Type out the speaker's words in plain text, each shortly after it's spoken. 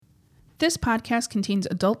This podcast contains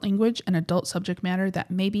adult language and adult subject matter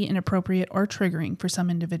that may be inappropriate or triggering for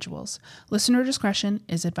some individuals. Listener discretion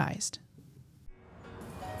is advised.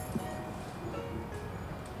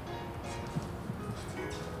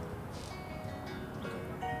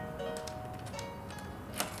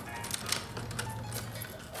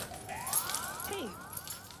 Hey.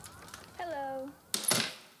 Hello.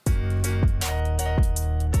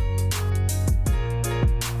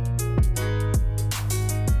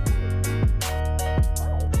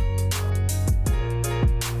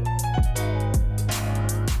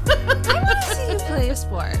 Play a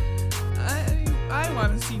sport. I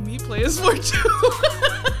want to see me play a sport too.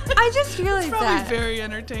 I just realized Probably that. very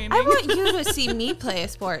entertaining. I want you to see me play a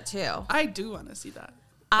sport too. I do want to see that.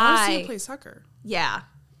 I want to see you play soccer. Yeah.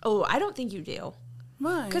 Oh, I don't think you do.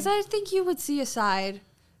 Why? Because I think you would see a side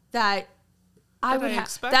that I would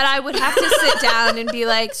have to sit down and be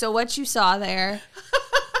like, so what you saw there?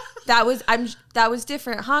 That was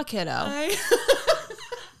different, huh, kiddo?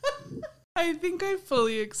 I think I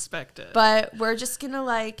fully expect it. But we're just gonna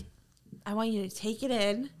I want you to take it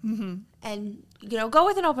in and go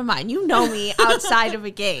with an open mind. You know me outside of a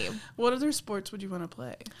game. What other sports would you want to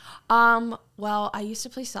play? Well, I used to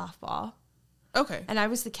play softball. Okay. And I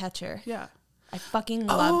was the catcher. Yeah. I fucking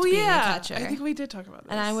loved being a catcher. I think we did talk about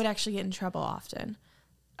this. And I would actually get in trouble often.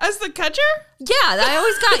 As the catcher? Yeah, I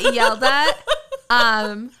always got yelled at.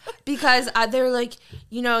 Because they're like,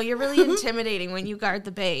 you're really intimidating when you guard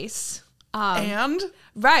the base. And?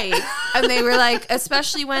 Right. And they were like,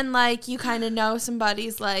 especially when you kind of know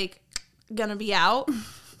somebody's gonna be out.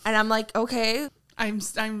 And I'm like, okay. I'm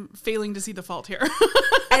failing to see the fault here.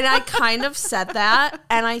 And I kind of said that.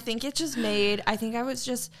 And I think it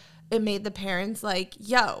made the parents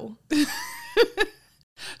yo.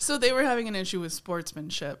 So they were having an issue with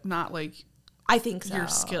sportsmanship, not I think so. Your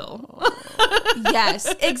skill.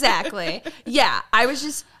 Yes, exactly. Yeah, I was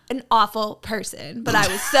just an awful person, but I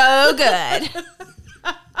was so good.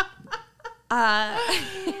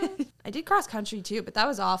 I did cross country too, but that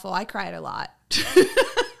was awful. I cried a lot.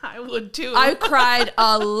 I would too. I cried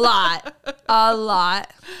a lot.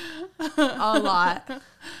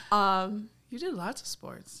 You did lots of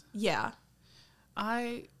sports. Yeah.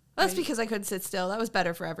 That's because I couldn't sit still. That was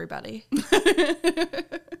better for everybody.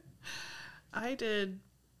 I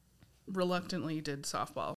reluctantly did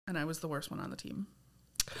softball, and I was the worst one on the team.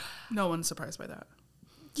 No one's surprised by that.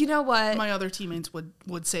 You know what? My other teammates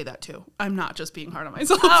would say that too. I'm not just being hard on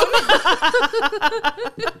myself.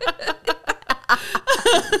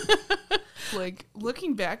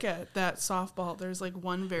 Looking back at that softball, there's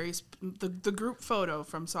one the group photo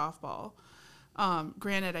from softball.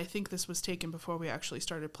 Granted, I think this was taken before we actually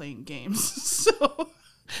started playing games, so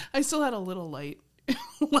I still had a little light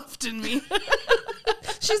left in me.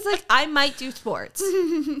 She's like, I might do sports.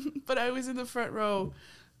 But I was in the front row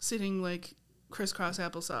sitting crisscross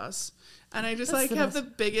applesauce, and I just have the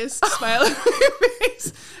biggest smile on my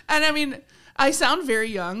face. And I mean, I sound very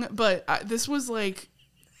young, but this was I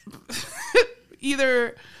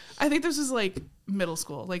think this was middle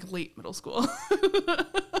school, late middle school.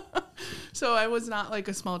 So I was not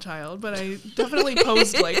a small child, but I definitely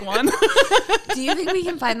posed like one. Do you think we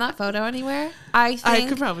can find that photo anywhere? I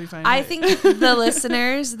could probably find it. I think the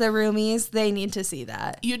listeners, the roomies, they need to see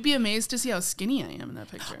that. You'd be amazed to see how skinny I am in that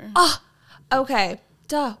picture. Oh, okay.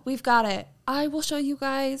 Duh, we've got it. I will show you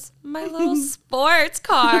guys my little sports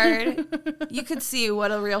card. You could see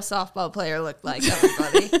what a real softball player looked like,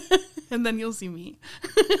 everybody. And then you'll see me.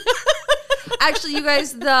 Actually, you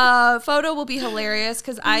guys, the photo will be hilarious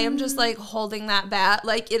because I am just holding that bat.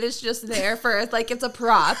 It is just there for it's a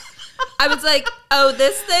prop. I was like, oh,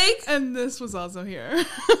 this thing? And this was also here.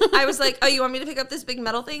 I was like, oh, you want me to pick up this big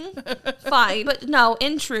metal thing? Fine. But no,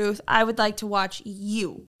 in truth, I would like to watch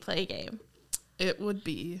you play a game. It would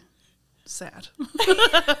be sad.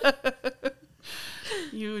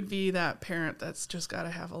 You would be that parent that's just got to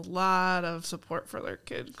have a lot of support for their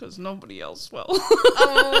kid because nobody else will.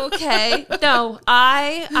 Okay. No,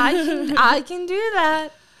 I can do that.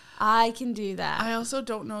 I can do that. I also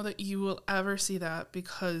don't know that you will ever see that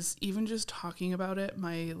because even just talking about it,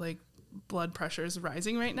 my blood pressure is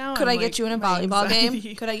rising right now. Could I get you in a volleyball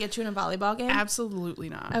game? Could I get you in a volleyball game? Absolutely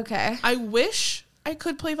not. Okay. I wish I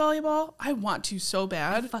could play volleyball. I want to so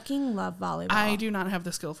bad. I fucking love volleyball. I do not have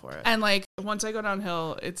the skill for it. And once I go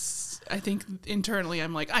downhill, I think internally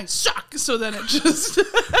I'm I suck. So then it just,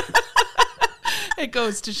 it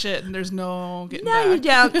goes to shit and there's no getting back. No, you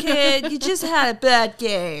don't, kid. You just had a bad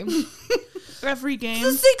game. Every game.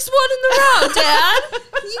 It's the 6th one in the row, Dad.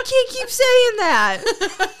 You can't keep saying that.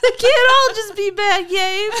 They can't all just be bad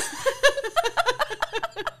games.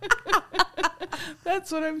 That's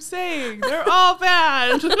what I'm saying. They're all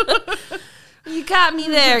bad. You got me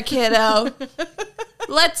there, kiddo.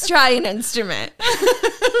 Let's try an instrument.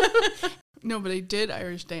 No, but I did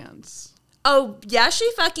Irish dance. Oh, yeah, she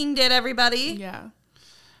fucking did, everybody. Yeah.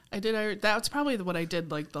 I did. That's probably what I did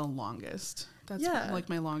like the longest. That's like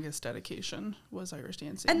my longest dedication was Irish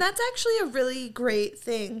dancing. And that's actually a really great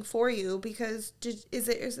thing for you because is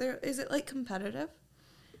it like competitive?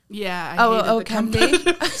 Yeah. I can be.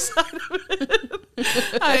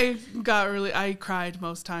 I cried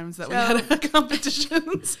most times that we had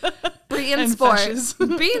competitions. Brie in sport.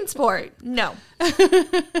 Brie in sport. No.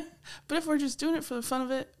 But if we're just doing it for the fun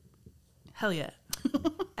of it, hell yeah.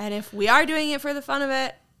 And if we are doing it for the fun of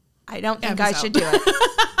it, I don't think I should do it.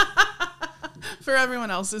 For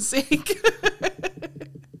everyone else's sake.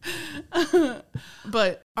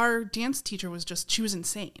 But our dance teacher she was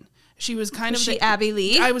insane. She was kind of Abby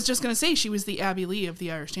Lee? I was just going to say she was the Abby Lee of the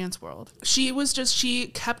Irish dance world.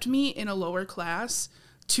 She kept me in a lower class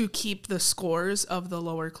to keep the scores of the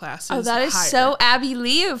lower classes. Oh, that is higher. So Abby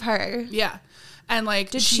Lee of her. Yeah. And like,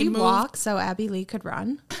 did she walk so Abby Lee could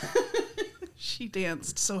run? She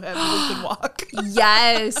danced so Abby Lee could walk.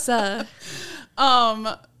 Yes.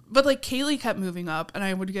 But like Kaylee kept moving up and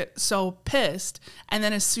I would get so pissed. And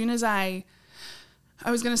then as soon as I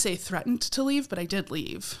was going to say threatened to leave, but I did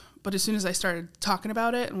leave. But as soon as I started talking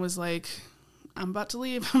about it and was like, I'm about to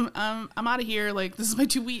leave. I'm out of here. Like, this is my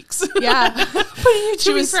 2 weeks. Yeah. Putting your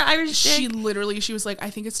 2 weeks for Irish she was like,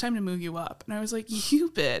 I think it's time to move you up. And I was like,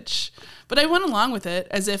 you bitch. But I went along with it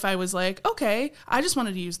as if I was like, okay, I just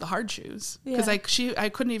wanted to use the hard shoes. Because she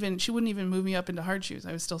wouldn't even move me up into hard shoes.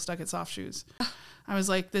 I was still stuck at soft shoes. I was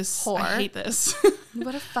like, I hate this.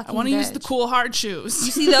 What a fucking I want to use the cool hard shoes.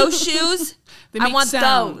 You see those shoes? I want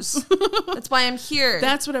sounds. Those. That's why I'm here.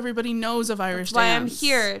 That's what everybody knows of Irish dance. That's why I'm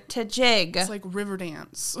here to jig. It's like river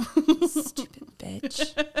dance. Stupid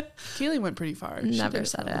bitch. Kaylee went pretty far. Never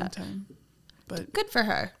said it. But good for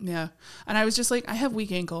her. Yeah. And I was just like, I have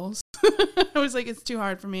weak ankles. I was like, it's too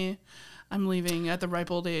hard for me. I'm leaving at the ripe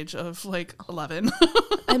old age of like 11.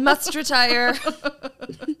 I must retire.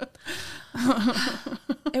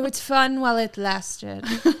 It was fun while it lasted.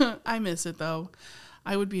 I miss it though.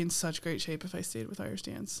 I would be in such great shape if I stayed with Irish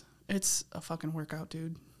dance. It's a fucking workout,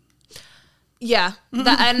 dude. Yeah.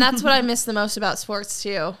 And that's what I miss the most about sports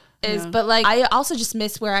too. But like I also just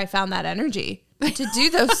miss where I found that energy to do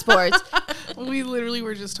those sports. We literally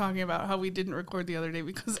were just talking about how we didn't record the other day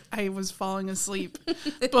because I was falling asleep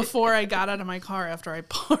before I got out of my car after I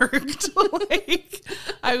parked. Like,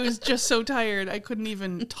 I was just so tired. I couldn't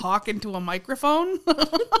even talk into a microphone.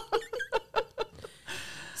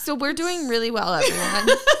 So we're doing really well,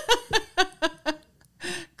 everyone.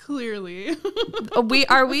 Clearly.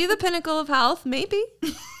 Are we the pinnacle of health? Maybe.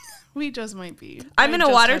 We just might be. I'm in a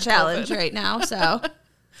water challenge right now, so.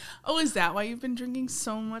 Oh, is that why you've been drinking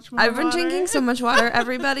so much more water? I've been drinking so much water,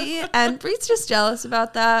 everybody. And Bree's just jealous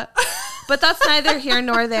about that. But that's neither here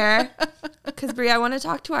nor there. Because, Bree, I want to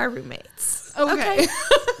talk to our roommates. Okay.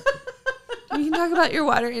 We can talk about your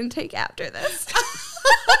water intake after this.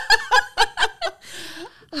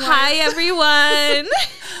 Hi, everyone.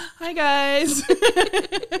 Hi, guys.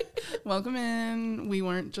 Welcome in. We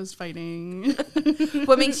weren't just fighting.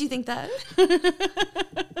 What makes you think that?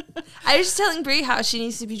 I was just telling Bree how she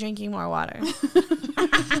needs to be drinking more water.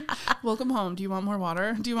 Welcome home. Do you want more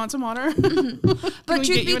water? Do you want some water? But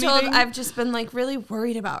truth be told, I've just been like really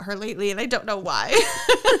worried about her lately, and I don't know why.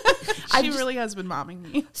 She really has been momming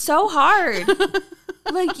me. So hard.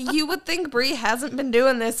 Like, you would think Bree hasn't been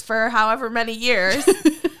doing this for however many years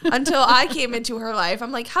until I came into her life.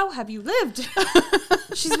 I'm like, how have you lived?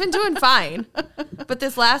 She's been doing fine. But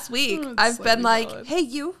this last week, I've been like, valid. Hey,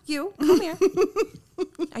 you, come here.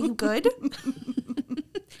 Are you good?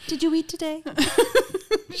 Did you eat today?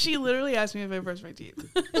 She literally asked me if I brushed my teeth.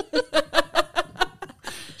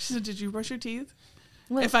 She said, did you brush your teeth?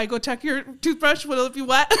 What? If I go check your toothbrush, will it be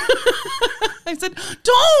wet? I said,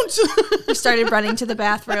 don't! You started running to the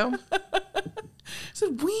bathroom. I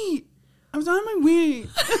said, wait. I was on my way.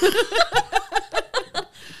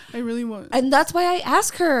 I really was. And that's why I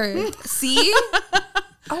asked her. See?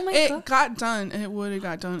 Oh my God. It got done, and it would have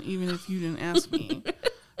got done even if you didn't ask me.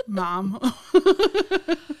 Mom.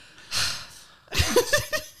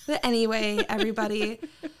 But anyway, everybody.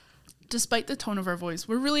 Despite the tone of our voice,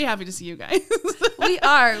 we're really happy to see you guys. We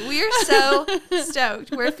are. We are so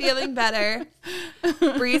stoked. We're feeling better.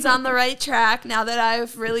 Bree's on the right track now that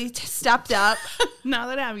I've really stepped up. Now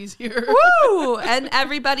that Abby's here. Woo! And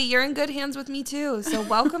everybody, you're in good hands with me too. So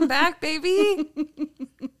welcome back, baby.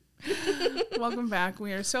 Welcome back.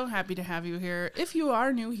 We are so happy to have you here. If you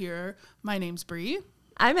are new here, my name's Bree.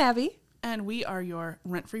 I'm Abby. and we are your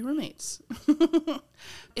rent-free roommates.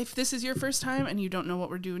 If this is your first time and you don't know what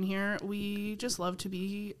we're doing here, we just love to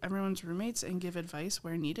be everyone's roommates and give advice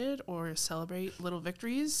where needed or celebrate little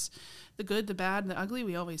victories. The good, the bad, and the ugly,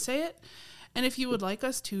 we always say it. And if you would like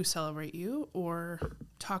us to celebrate you or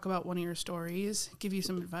talk about one of your stories, give you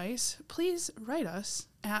some advice, please write us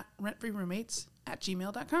at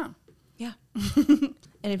rentfreeroommates@gmail.com. Yeah. And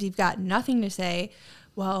if you've got nothing to say,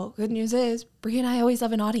 well, good news is Brie and I always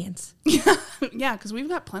love an audience. Yeah, because we've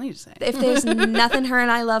got plenty to say. If there's nothing her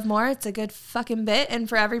and I love more, it's a good fucking bit. And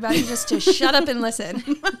for everybody just to shut up and listen.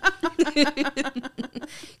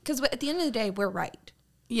 Because at the end of the day, we're right.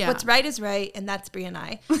 Yeah. What's right is right, and that's Brie and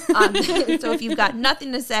I. So if you've got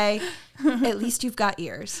nothing to say, at least you've got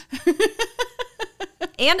ears.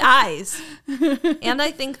 And eyes. And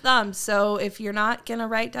I think thumbs. So if you're not going to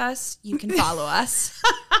write to us, you can follow us.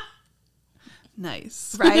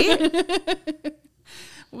 Nice. Right?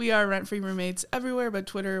 We are Rent Free Roommates everywhere but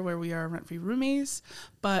Twitter, where we are Rent Free Roomies.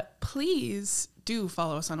 But please do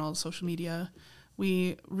follow us on all social media.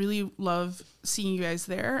 We really love seeing you guys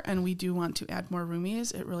there, and we do want to add more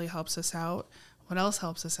roomies. It really helps us out. What else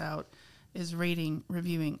helps us out is rating,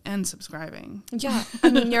 reviewing, and subscribing. Yeah. I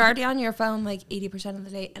mean, you're already on your phone like 80% of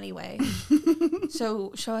the day anyway.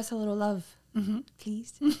 So show us a little love,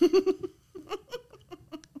 please.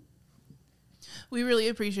 We really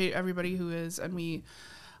appreciate everybody who is, and we,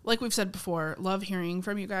 like we've said before, love hearing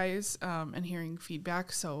from you guys and hearing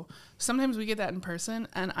feedback. So sometimes we get that in person,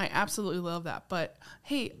 and I absolutely love that. But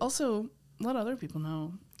hey, also let other people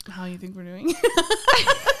know how you think we're doing.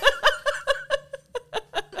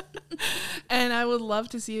 And I would love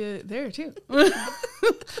to see it there too.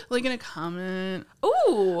 Like in a comment.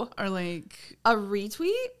 Ooh. Or like a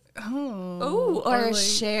retweet? Oh. Or a like,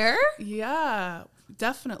 share? Yeah.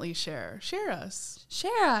 Definitely share. Share us.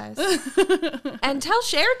 Share us. And tell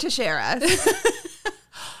Share to share us.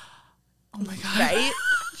 Oh my God. Right?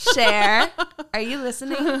 Share. Are you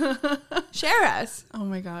listening? Share us. Oh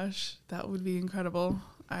my gosh. That would be incredible.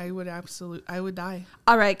 I would die.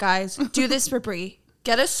 All right, guys. Do this for Brie.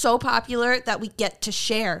 Get us so popular that we get to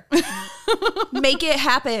share. Make it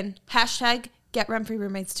happen. Hashtag get Rent Free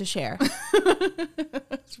Roommates to share.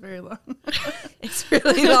 It's very long. It's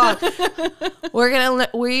really long.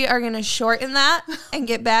 We are gonna shorten that and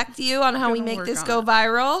get back to you on how we make this go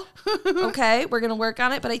viral. Okay, we're gonna work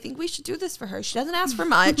on it, but I think we should do this for her. She doesn't ask for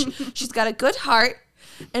much. She's got a good heart,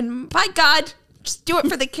 and by God, just do it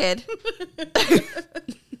for the kid.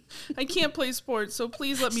 I can't play sports, so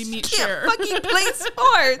please let me meet She Cher. can't fucking play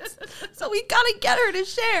sports, so we gotta get her to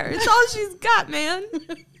share. It's all she's got, man.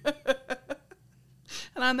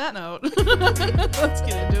 And on that note, let's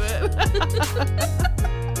get into it.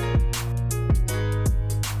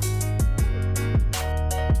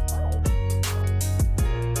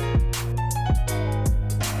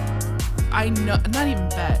 I know, not even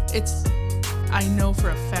bet. I know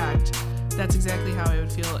for a fact that's exactly how I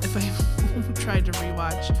would feel if I tried to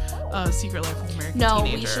rewatch Secret Life of American Teenager. No,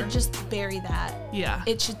 we should just bury that. Yeah.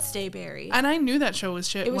 It should stay buried. And I knew that show was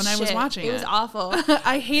shit when I was watching it. It was awful.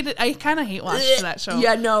 I kind of hate watching that show.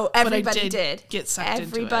 Yeah, no, but everybody I did. Get sucked into it.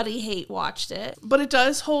 Everybody hate watched it. But it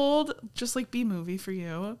does hold, just like B-Movie for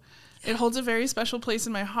you, it holds a very special place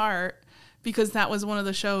in my heart because that was one of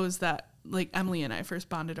the shows that like Emily and I first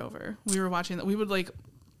bonded over. We were watching that. We would like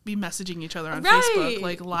be messaging each other on Facebook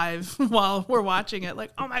like live while we're watching it,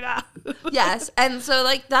 like, oh my God. Yes. And so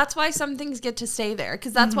like that's why some things get to stay there,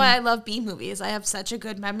 because that's why I love B movies. I have such a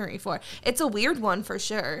good memory for it. It's a weird one for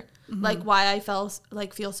sure. Like why I feel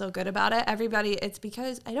so good about it. Everybody, it's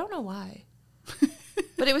because I don't know why.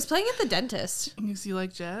 But it was playing at the dentist. You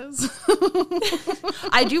like jazz?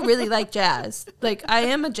 I do really like jazz. Like, I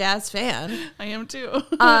am a jazz fan. I am too.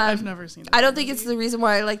 I've never seen it. I don't think it's the reason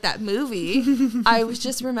why I like that movie. I was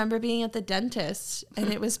just remember being at the dentist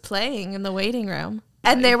and it was playing in the waiting room.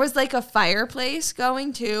 And there was like a fireplace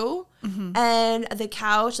going too. And the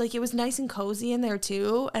couch, like it was nice and cozy in there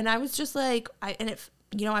too. And I was just like, I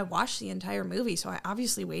watched the entire movie. So I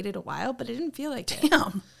obviously waited a while, but it didn't feel like it.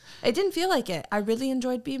 Damn. It didn't feel like it. I really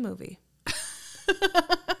enjoyed B-Movie.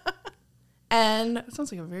 And that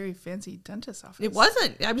sounds like a very fancy dentist office. it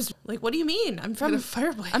wasn't. I was like, what do you mean? I'm from a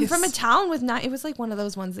fireplace. I'm from a town with it was like one of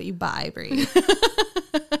those ones that you buy, Brie.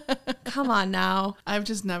 Come on now. I've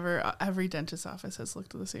just never, every dentist office has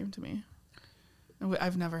looked the same to me.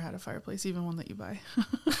 I've never had a fireplace, even one that you buy.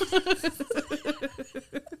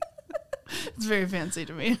 It's very fancy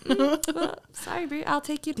to me. Well, sorry, Brie. I'll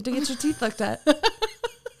take you to get your teeth looked at.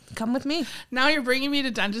 Come with me. Now you're bringing me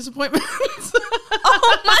to dentist appointments.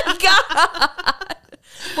 Oh my God.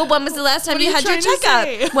 Well, when was the last time you had your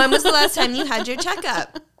checkup? When was the last time you had your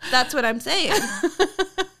checkup? That's what I'm saying.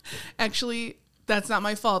 Actually, that's not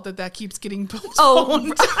my fault that keeps getting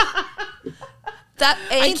postponed. Oh,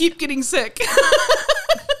 I keep getting sick.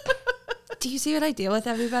 Do you see what I deal with,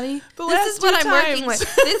 everybody? The This last is what two I'm working times.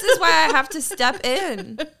 with. This is why I have to step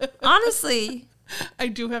in. Honestly. I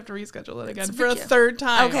do have to reschedule it again It's for a ridiculous. third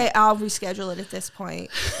time. Okay, I'll reschedule it at this point.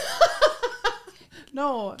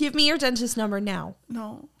 No. Give me your dentist number now.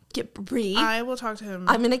 No. Get Bree. I will talk to him.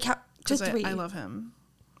 I'm going to count to 'cause 3. I love him.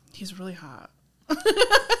 He's really hot.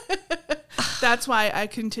 That's why I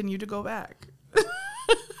continue to go back.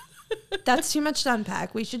 That's too much to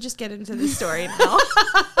unpack. We should just get into the story now.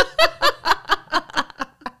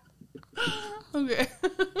 Okay.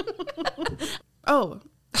 Oh,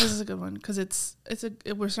 this is a good one because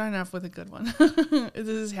we're starting off with a good one. This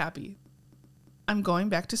is happy. I'm going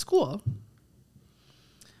back to school.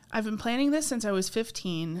 I've been planning this since I was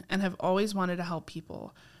 15 and have always wanted to help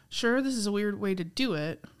people. Sure, this is a weird way to do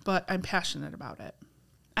it, but I'm passionate about it.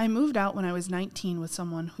 I moved out when I was 19 with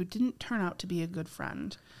someone who didn't turn out to be a good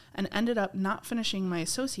friend and ended up not finishing my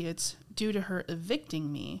associates due to her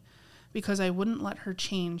evicting me because I wouldn't let her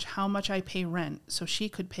change how much I pay rent so she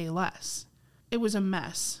could pay less. It was a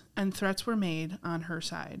mess, and threats were made on her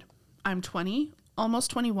side. I'm 20,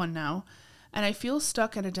 almost 21 now, and I feel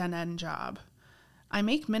stuck at a dead-end job. I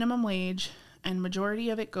make minimum wage, and majority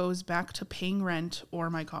of it goes back to paying rent or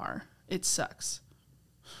my car. It sucks.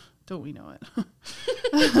 Don't we know it?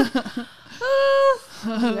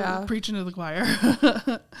 Yeah. Preaching to the choir.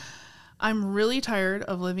 I'm really tired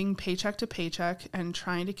of living paycheck to paycheck and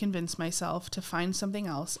trying to convince myself to find something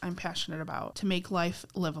else I'm passionate about to make life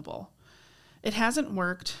livable. It hasn't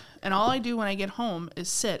worked, and all I do when I get home is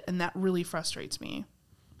sit, and that really frustrates me.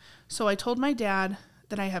 So I told my dad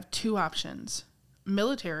that I have 2 options,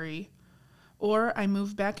 military, or I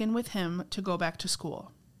move back in with him to go back to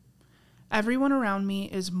school. Everyone around me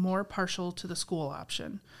is more partial to the school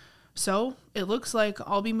option. So it looks like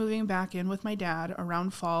I'll be moving back in with my dad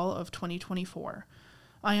around fall of 2024.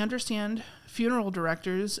 I understand funeral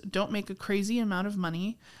directors don't make a crazy amount of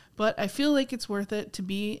money, but I feel like it's worth it to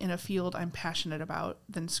be in a field I'm passionate about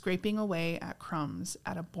than scraping away at crumbs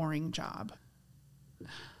at a boring job.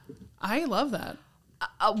 I love that.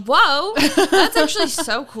 Whoa. That's actually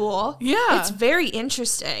so cool. Yeah. It's very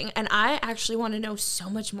interesting. And I actually want to know so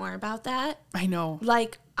much more about that. I know.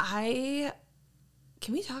 Like, can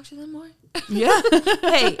we talk to them more? Yeah.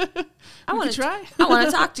 Hey, I We want could to try. I want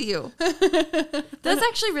to talk to you. That's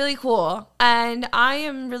actually really cool. And I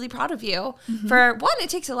am really proud of you. For one, it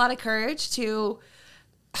takes a lot of courage to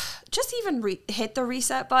just even hit the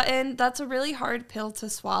reset button. That's a really hard pill to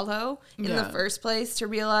swallow in the first place, to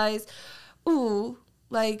realize, ooh,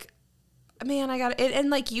 like, man, I got it. And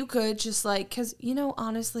like, you could just like, because, you know,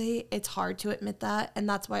 honestly, it's hard to admit that. And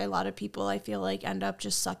that's why a lot of people, I feel like, end up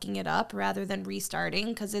just sucking it up rather than restarting.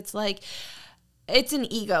 Because it's like, it's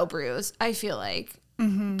an ego bruise, I feel like.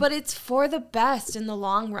 But it's for the best in the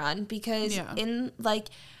long run, because in like,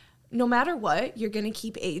 no matter what, you're going to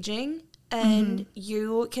keep aging. And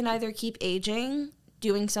you can either keep aging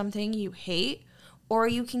doing something you hate, or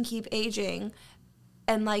you can keep aging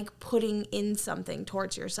and like putting in something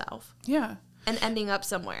towards yourself. Yeah. And ending up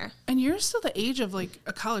somewhere. And you're still the age of like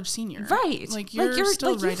a college senior. Right. Like you're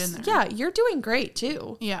still right in there. Yeah, you're doing great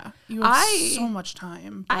too. Yeah. You have so much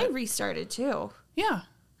time. I restarted too. Yeah.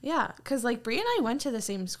 Yeah, because like Brie and I went to the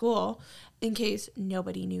same school, in case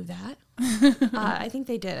nobody knew that. I think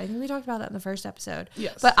they did. I think we talked about that in the first episode.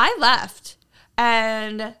 Yes. But I left,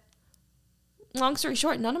 and long story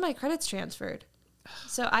short, none of my credits transferred.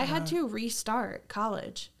 So I had to restart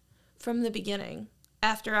college from the beginning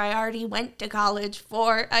after I already went to college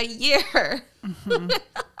for a year.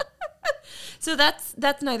 So that's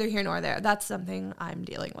neither here nor there. That's something I'm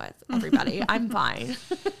dealing with, everybody. I'm fine.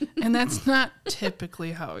 And that's not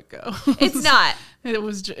typically how it goes. It's not. It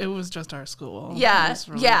was just our school. Yeah, It was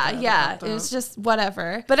really yeah. bad about It was that. just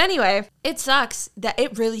whatever. But anyway, it sucks. That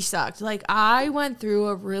it really sucked. Like, I went through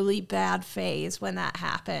a really bad phase when that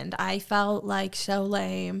happened. I felt like so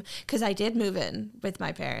lame because I did move in with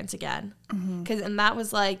my parents again. And that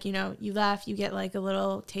was like, you know, you left, you get like a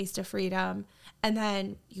little taste of freedom, and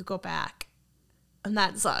then you go back. And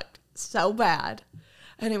that sucked so bad.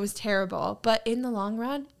 And it was terrible. But in the long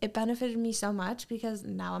run, it benefited me so much because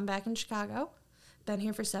now I'm back in Chicago. Been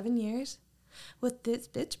here for 7 years with this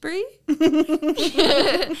bitch Brie.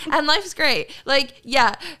 And life's great. Like,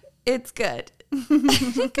 yeah, it's good.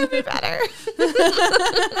 It could be better.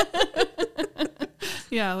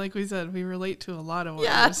 Yeah, like we said, we relate to a lot of what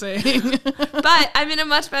Yeah. you're saying. But I'm in a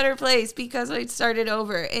much better place because I started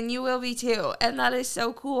over, and you will be too. And that is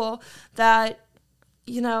so cool that,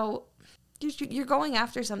 you know, you're going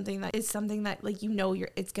after something that is something that, like,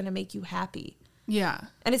 it's going to make you happy. Yeah.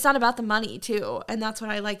 And it's not about the money, too. And that's what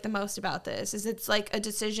I like the most about this, is it's like a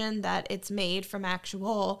decision that it's made from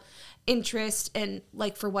actual interest and,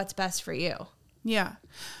 like, for what's best for you. Yeah.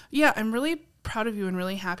 Yeah, I'm really proud of you and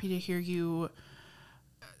really happy to hear you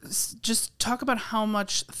just talk about how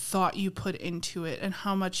much thought you put into it and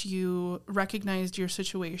how much you recognized your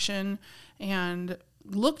situation and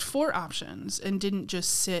looked for options and didn't just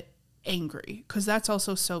sit angry, because that's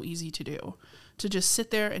also so easy to do, to just sit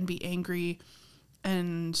there and be angry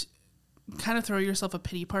and kind of throw yourself a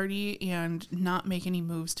pity party and not make any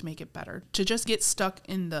moves to make it better, to just get stuck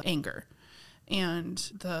in the anger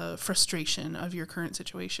and the frustration of your current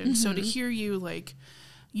situation. Mm-hmm. So to hear you, like,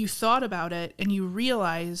 you thought about it and you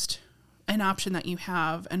realized an option that you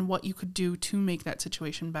have and what you could do to make that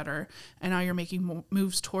situation better, and now you're making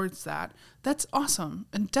moves towards that, that's awesome.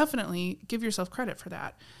 And definitely give yourself credit for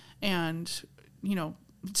that. And, you know,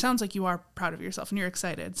 it sounds like you are proud of yourself and you're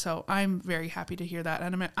excited. So I'm very happy to hear that.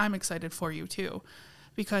 And I'm excited for you too,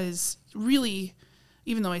 because really,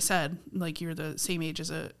 even though I said, like, you're the same age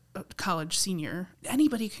as a college senior,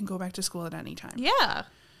 anybody can go back to school at any time. Yeah.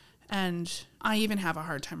 And I even have a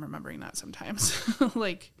hard time remembering that sometimes.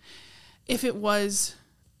 Like, if it was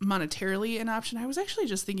monetarily an option, I was actually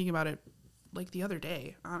just thinking about it, like, the other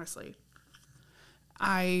day, honestly.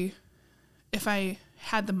 If I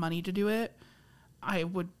had the money to do it, I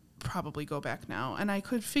would probably go back now. And I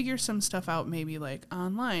could figure some stuff out, maybe, like,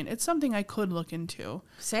 online. It's something I could look into.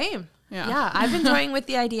 Same. Yeah. I've been toying with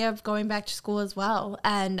the idea of going back to school as well.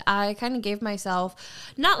 And I kind of gave myself,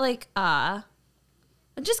 not like,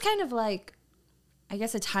 just kind of like, I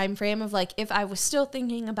guess, a time frame of, like, if I was still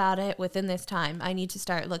thinking about it within this time, I need to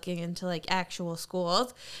start looking into, like, actual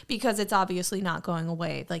schools, because it's obviously not going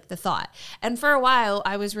away, like, the thought. And for a while,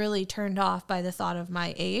 I was really turned off by the thought of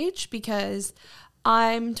my age, because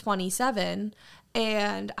I'm 27,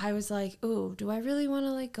 and I was like, ooh, do I really want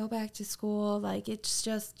to, like, go back to school? Like, it's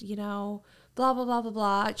just, you know, blah, blah, blah, blah,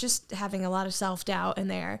 blah, just having a lot of self-doubt in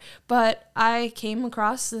there. But I came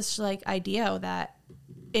across this, like, idea that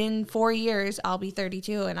in 4 years, I'll be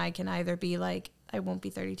 32, and I can either be, like, I won't be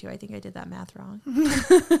 32. I think I did that math wrong.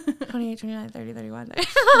 28, 29, 30, 31.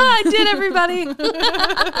 I did, everybody.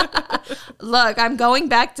 Look, I'm going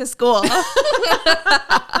back to school.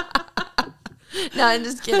 No, I'm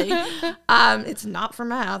just kidding. It's not for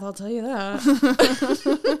math, I'll tell you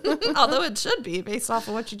that. Although it should be, based off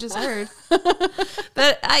of what you just heard.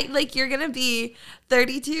 But you're going to be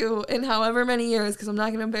 32 in however many years, because I'm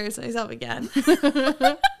not going to embarrass myself again.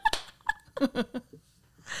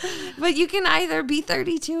 But you can either be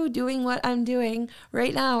 32 doing what I'm doing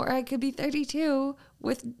right now, or I could be 32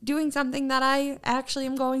 with doing something that I actually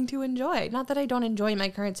am going to enjoy. Not that I don't enjoy my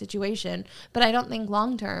current situation, but I don't think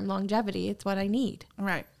long-term longevity, it's what I need.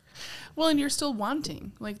 Right. Well, and you're still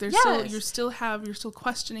wanting, like, there's Yes. you're still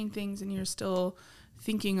questioning things, and you're still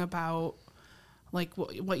thinking about, like,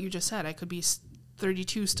 what you just said. I could be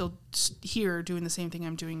 32 still here doing the same thing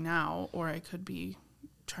I'm doing now, or I could be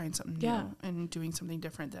trying something new and doing something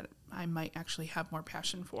different that I might actually have more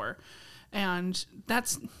passion for. And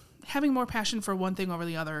that's, having more passion for one thing over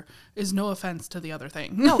the other is no offense to the other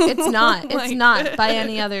thing. No, it's not. It's not by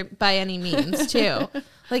any means, too.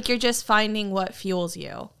 Like, you're just finding what fuels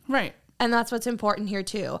you. Right. And that's what's important here,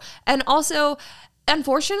 too. And also,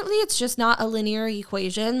 unfortunately, it's just not a linear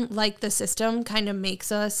equation like the system kind of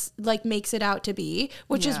makes it out to be,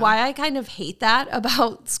 which is why I kind of hate that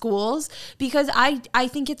about schools, because I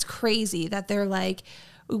think it's crazy that they're like,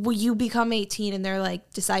 well, you become 18 and they're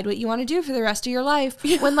like, decide what you want to do for the rest of your life.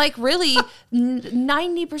 Yeah. When, like, really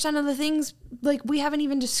 90% of the things, like, we haven't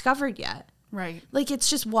even discovered yet. Right. Like, it's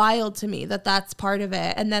just wild to me that that's part of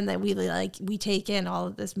it. And then that we take in all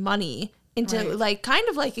of this money into like, kind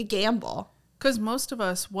of like a gamble. Because most of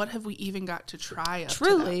us, what have we even got to try up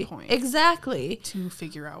Truly, to that point? Exactly. To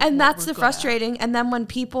figure out. And that's the frustrating. And then when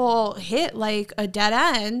people hit, like, a dead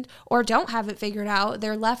end or don't have it figured out,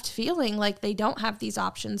 they're left feeling like they don't have these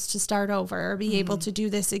options to start over or be able to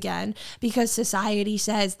do this again, because society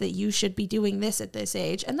says that you should be doing this at this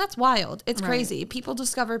age. And that's wild. It's crazy. People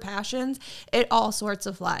discover passions at all sorts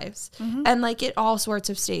of lives and, like, at all sorts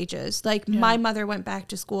of stages. Like, my mother went back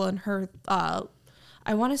to school in her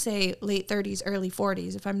I want to say late 30s, early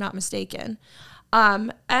 40s, if I'm not mistaken.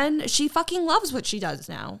 And she fucking loves what she does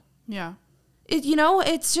now. Yeah.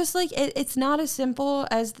 It's just like, it's not as simple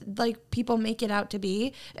as, like, people make it out to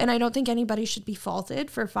be. And I don't think anybody should be faulted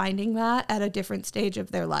for finding that at a different stage of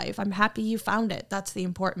their life. I'm happy you found it. That's the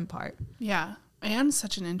important part. Yeah. And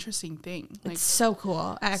such an interesting thing. Like, It's so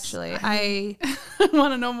cool, actually. I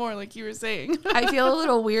want to know more, like you were saying. I feel a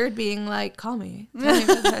little weird being like, call me. Tell me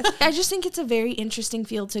about this. I just think it's a very interesting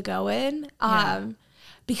field to go in.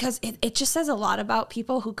 Because it just says a lot about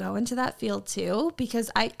people who go into that field too. Because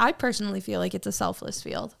I personally feel like it's a selfless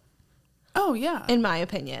field. Oh, yeah. In my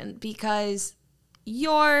opinion. Because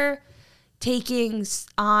you're taking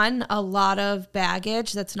on a lot of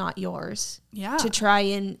baggage that's not yours. Yeah. To try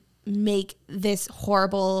and make this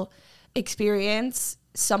horrible experience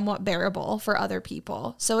somewhat bearable for other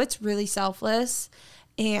people. So it's really selfless.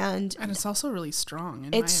 And it's also really strong.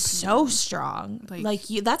 It's so strong. Like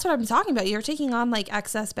that's what I'm talking about. You're taking on like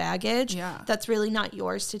excess baggage that's really not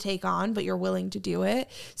yours to take on, but you're willing to do it.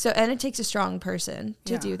 So, and it takes a strong person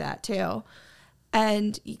to do that too.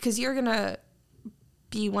 And because you're going to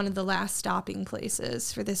be one of the last stopping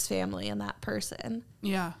places for this family and that person.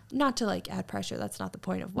 Yeah. Not to like add pressure. That's not the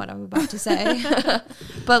point of what I'm about to say.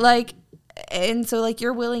 But like, and so like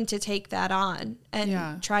you're willing to take that on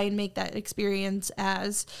and try and make that experience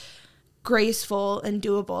as graceful and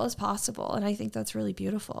doable as possible. And I think that's really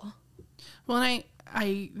beautiful. Well, and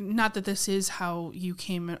I not that this is how you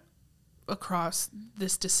came across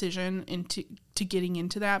this decision into getting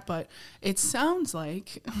into that, but it sounds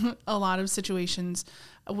like a lot of situations,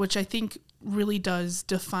 which I think really does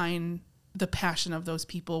define the passion of those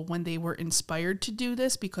people when they were inspired to do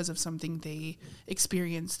this because of something they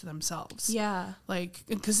experienced themselves. Yeah. Like,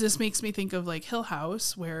 because this makes me think of like Hill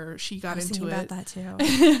House, where she got into it about that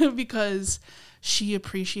too. because she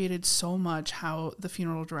appreciated so much how the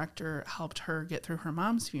funeral director helped her get through her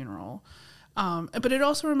mom's funeral. But it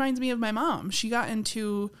also reminds me of my mom. She got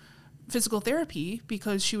into physical therapy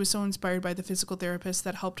because she was so inspired by the physical therapist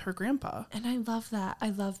that helped her grandpa. And I love that. I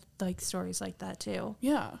love like stories like that too.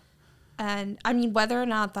 Yeah. And I mean, whether or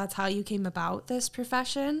not that's how you came about this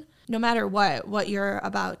profession, no matter what you're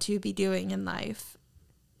about to be doing in life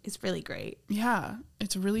is really great. Yeah.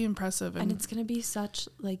 It's really impressive. And it's going to be such,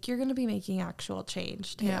 like, you're going to be making actual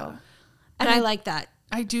change too. Yeah. And I like that.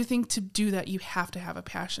 I do think to do that, you have to have a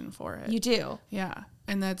passion for it. You do. Yeah.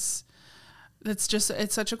 And that's just,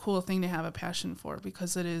 it's such a cool thing to have a passion for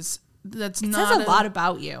because it says a lot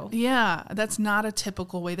about you. Yeah. That's not a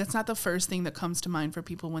typical way. That's not the first thing that comes to mind for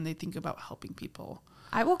people when they think about helping people.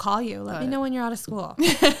 I will call you. Let me know when you're out of school.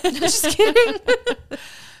 Just kidding.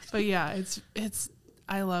 But yeah,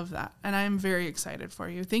 I love that. And I'm very excited for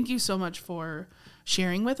you. Thank you so much for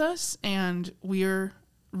sharing with us. And we're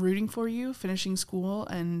rooting for you finishing school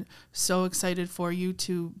and so excited for you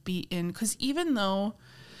to be in, because even though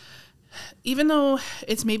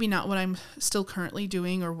it's maybe not what I'm still currently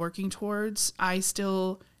doing or working towards, I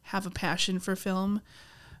still have a passion for film,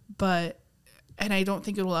 and I don't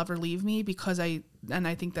think it will ever leave me because I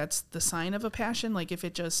think that's the sign of a passion. Like if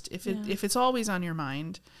it's always on your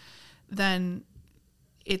mind, then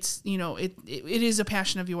it's, it is a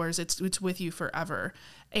passion of yours. It's with you forever.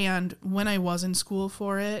 And when I was in school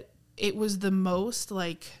for it, it was the most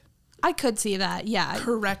like I could see that. Yeah.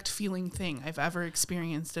 correct feeling thing I've ever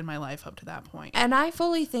experienced in my life up to that point. And I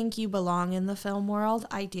fully think you belong in the film world.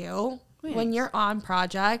 I do. Thanks. When you're on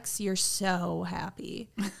projects, you're so happy.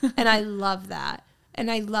 And I love that. And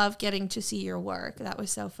I love getting to see your work. That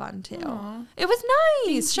was so fun too. Aww. It was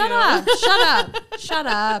nice. Shut up.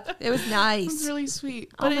 It was nice. It was really sweet.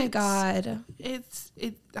 But oh my God.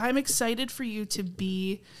 I'm excited for you to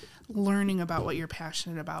be learning about what you're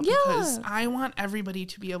passionate about because I want everybody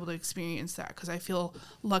to be able to experience that, because I feel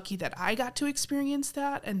lucky that I got to experience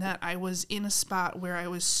that and that I was in a spot where I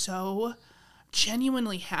was so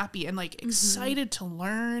genuinely happy and like excited to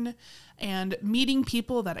learn, and meeting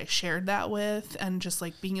people that I shared that with and just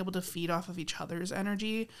like being able to feed off of each other's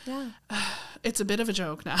energy. Yeah. It's a bit of a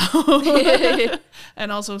joke now.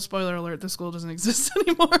 And also, spoiler alert, the school doesn't exist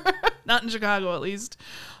anymore. Not in Chicago, at least.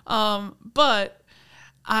 But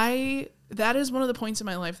that is one of the points in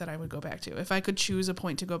my life that I would go back to. If I could choose a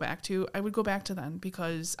point to go back to, I would go back to then,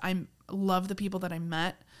 because I love the people that I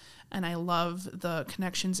met and I love the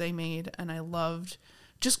connections I made, and I loved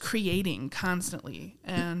just creating constantly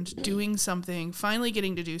and doing something, finally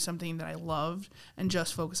getting to do something that I loved and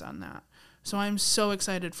just focus on that. So I'm so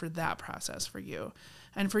excited for that process for you,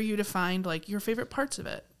 and for you to find like your favorite parts of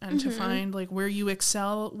it, and to find like where you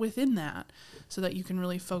excel within that, so that you can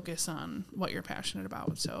really focus on what you're passionate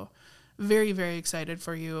about. So very, very excited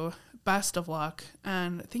for you. Best of luck.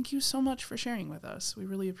 And thank you so much for sharing with us. We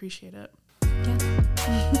really appreciate it. Yeah.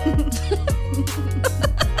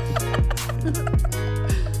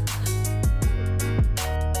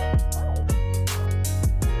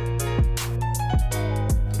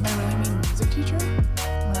 Am I really mean music teacher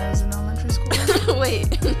when I was in elementary school? Wait.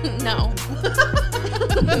 No.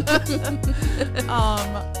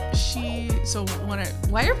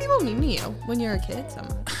 Why are people mean to you when you're a kid so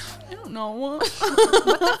much? I don't know. What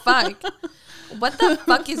the fuck? What the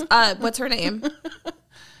fuck is up? What's her name?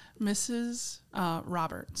 Mrs.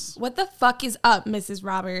 Roberts. What the fuck is up, Mrs.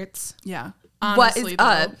 Roberts? Yeah. Honestly, what is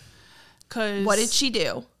up? 'Cause what did she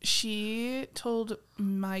do? She told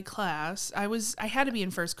my class, I had to be in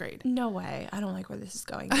first grade. No way. I don't like where this is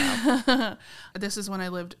going. This is when I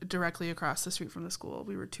lived directly across the street from the school.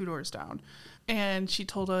 We were 2 doors down. And she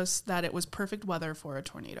told us that it was perfect weather for a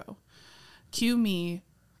tornado. Cue me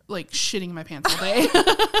like shitting my pants all day.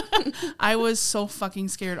 I was so fucking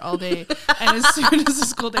scared all day. And as soon as the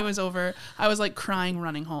school day was over, I was like crying,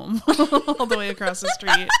 running home all the way across the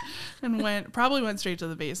street, and probably went straight to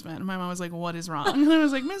the basement. And my mom was like, "What is wrong?" And I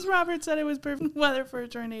was like, "Miss Roberts said it was perfect weather for a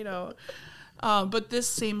tornado." But this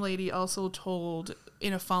same lady also told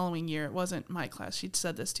in a following year, it wasn't my class, she'd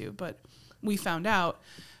said this too, but we found out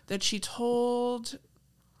that she told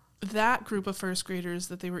that group of first graders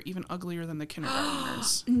that they were even uglier than the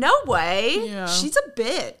kindergartners. No way. Yeah. She's a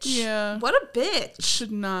bitch. Yeah. What a bitch.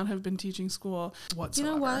 Should not have been teaching school whatsoever.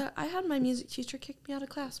 You know what? I had my music teacher kick me out of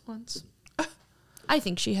class once. I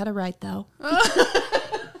think she had a right, though.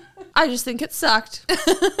 I just think it sucked.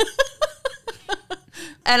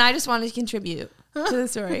 And I just wanted to contribute to the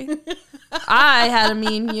story. I had a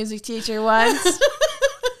mean music teacher once.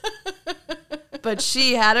 But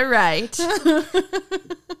she had a right.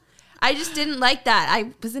 I just didn't like that.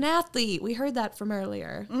 I was an athlete. We heard that from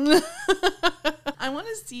earlier. I want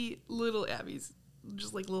to see little Abby's,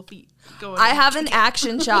 just like little feet going. I have an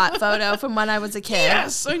action shot photo from when I was a kid.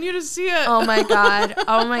 Yes, I need to see it. Oh my God.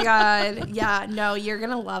 Oh my God. Yeah, no, you're going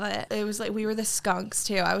to love it. It was like we were the Skunks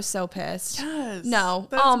too. I was so pissed. Yes. No.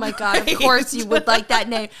 Oh my God. Of course you would like that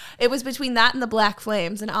name. It was between that and the Black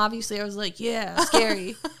Flames. And obviously I was like, yeah,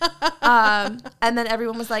 scary. And then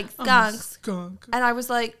everyone was like, Skunks. Skunk. And I was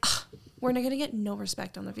like, ugh, we're not going to get no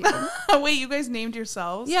respect on the field. Wait, you guys named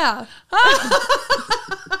yourselves? Yeah.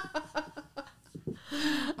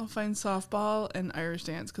 I'll find softball and Irish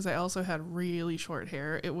dance because I also had really short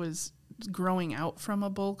hair. It was growing out from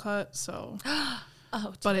a bowl cut, so.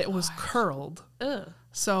 But it was curled. Ugh.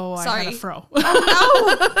 So Sorry. I had a fro.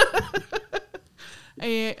 Oh, no.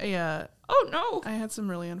 Yeah. Oh, no. I had some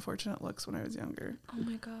really unfortunate looks when I was younger. Oh,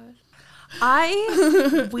 my God.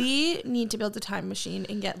 We need to build a time machine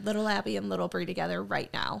and get little Abby and little Brie together right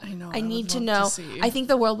now. I know. I need to would know. love to see. I think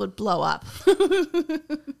the world would blow up.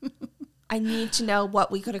 I need to know what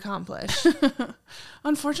we could accomplish.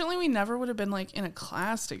 Unfortunately, we never would have been like in a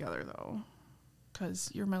class together though, because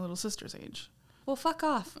you're my little sister's age. Well, fuck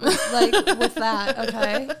off. Like with that,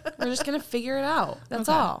 okay? We're just gonna figure it out. That's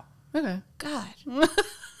Okay. all. Okay. God.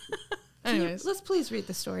 Anyways, Let's please read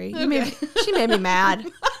the story. Okay. She made me mad.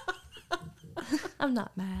 I'm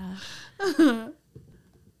not mad.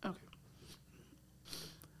 Okay.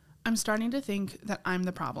 I'm starting to think that I'm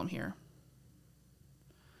the problem here.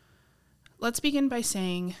 Let's begin by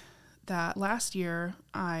saying that last year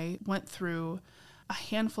I went through a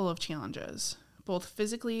handful of challenges, both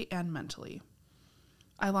physically and mentally.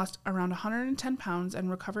 I lost around 110 pounds and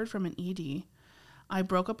recovered from an ED. I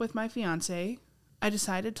broke up with my fiance. I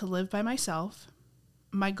decided to live by myself.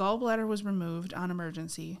 My gallbladder was removed on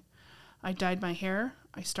emergency. I dyed my hair.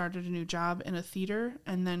 I started a new job in a theater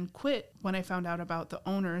and then quit when I found out about the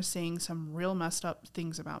owner saying some real messed up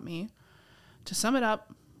things about me. To sum it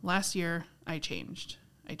up, last year I changed.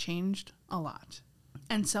 I changed a lot.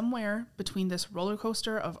 And somewhere between this roller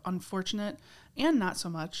coaster of unfortunate and not so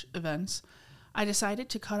much events, I decided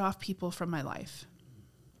to cut off people from my life.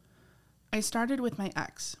 I started with my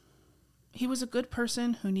ex. He was a good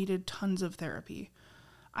person who needed tons of therapy.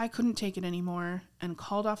 I couldn't take it anymore and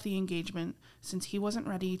called off the engagement since he wasn't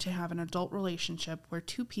ready to have an adult relationship where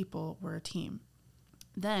two people were a team.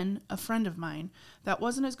 Then, a friend of mine that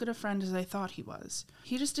wasn't as good a friend as I thought he was.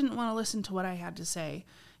 He just didn't want to listen to what I had to say.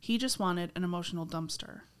 He just wanted an emotional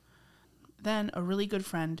dumpster. Then, a really good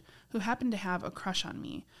friend who happened to have a crush on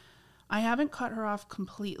me. I haven't cut her off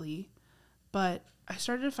completely, but I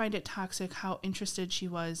started to find it toxic how interested she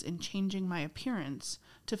was in changing my appearance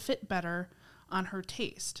to fit better on her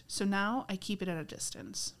taste. So now I keep it at a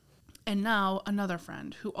distance. And now another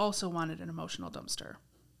friend who also wanted an emotional dumpster.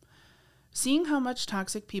 Seeing how much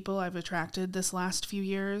toxic people I've attracted this last few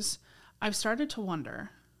years, I've started to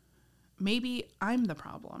wonder, maybe I'm the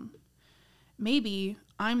problem. Maybe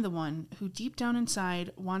I'm the one who deep down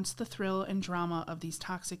inside wants the thrill and drama of these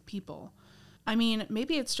toxic people. I mean,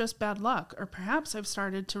 maybe it's just bad luck, or perhaps I've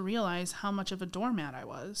started to realize how much of a doormat I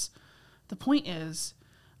was. The point is,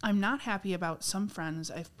 I'm not happy about some friends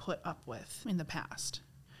I've put up with in the past.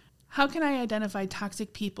 How can I identify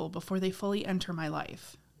toxic people before they fully enter my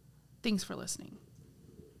life? Thanks for listening.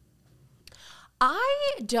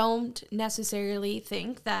 I don't necessarily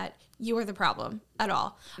think that you are the problem at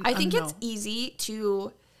all. I think it's easy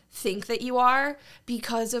to think that you are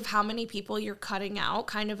because of how many people you're cutting out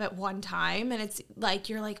kind of at one time. And it's like,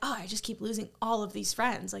 you're like, oh, I just keep losing all of these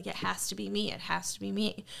friends. Like, it has to be me. It has to be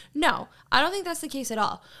me. No, I don't think that's the case at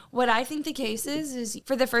all. What I think the case is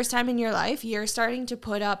for the first time in your life, you're starting to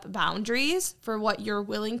put up boundaries for what you're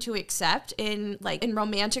willing to accept in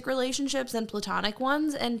romantic relationships and platonic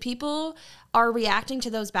ones. And people are reacting to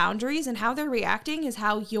those boundaries, and how they're reacting is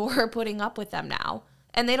how you're putting up with them now.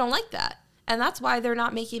 And they don't like that. And that's why they're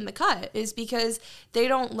not making the cut, is because they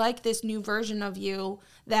don't like this new version of you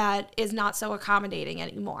that is not so accommodating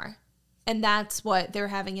anymore. And that's what they're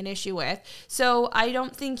having an issue with. So I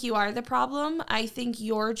don't think you are the problem. I think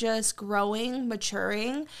you're just growing,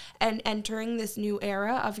 maturing, and entering this new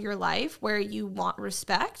era of your life where you want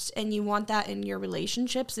respect and you want that in your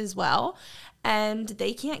relationships as well. And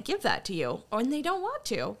they can't give that to you, and they don't want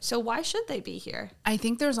to. So why should they be here? I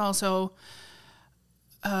think there's also,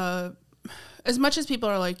 as much as people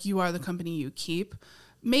are like, you are the company you keep,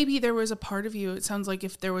 maybe there was a part of you, it sounds like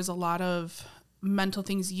if there was a lot of mental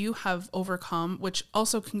things you have overcome, which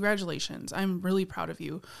also congratulations. I'm really proud of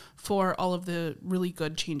you for all of the really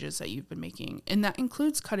good changes that you've been making. And that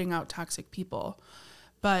includes cutting out toxic people.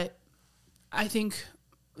 But I think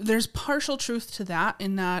there's partial truth to that,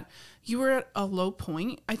 in that you were at a low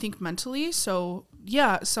point, I think, mentally. So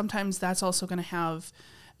yeah, sometimes that's also going to have,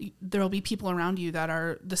 there'll be people around you that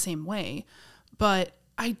are the same way. But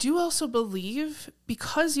I do also believe,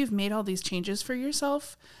 because you've made all these changes for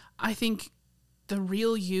yourself, I think the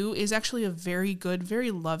real you is actually a very good, very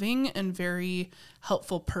loving, and very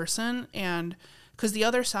helpful person. And because the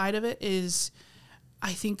other side of it is,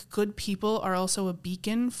 I think good people are also a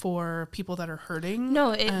beacon for people that are hurting.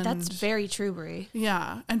 No, that's very true, Brie.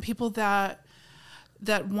 Yeah, and people that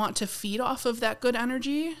want to feed off of that good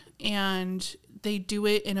energy, and they do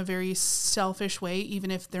it in a very selfish way, even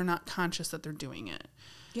if they're not conscious that they're doing it.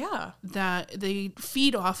 Yeah. That they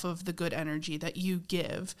feed off of the good energy that you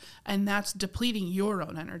give, and that's depleting your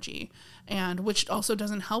own energy, and which also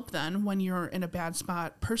doesn't help then when you're in a bad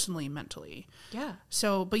spot personally, mentally. Yeah.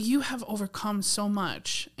 So, but you have overcome so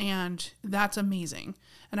much, and that's amazing.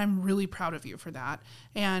 And I'm really proud of you for that.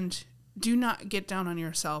 And do not get down on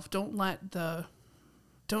yourself. Don't let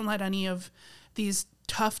any of these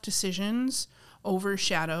tough decisions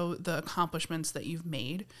overshadow the accomplishments that you've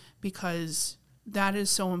made, because that is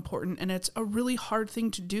so important. And it's a really hard thing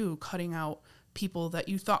to do, cutting out people that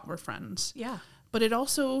you thought were friends. Yeah. But it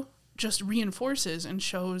also just reinforces and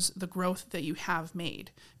shows the growth that you have made.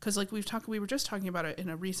 Because like we were just talking about it in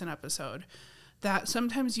a recent episode, that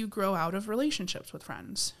sometimes you grow out of relationships with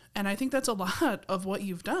friends. And I think that's a lot of what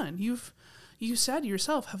you've done. You said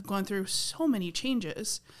yourself have gone through so many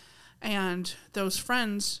changes, and those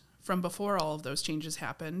friends from before all of those changes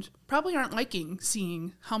happened probably aren't liking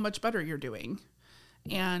seeing how much better you're doing.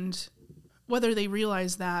 And whether they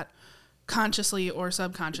realize that consciously or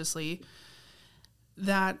subconsciously,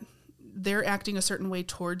 that they're acting a certain way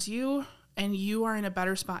towards you, and you are in a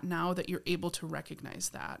better spot now that you're able to recognize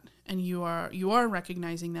that. And you are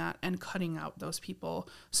recognizing that and cutting out those people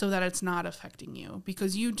so that it's not affecting you,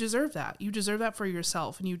 because you deserve that. You deserve that for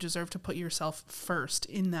yourself, and you deserve to put yourself first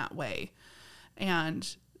in that way.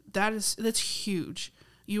 And that's huge.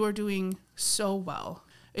 You are doing so well.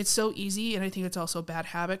 It's so easy, and I think it's also a bad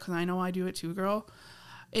habit, because I know I do it too, girl.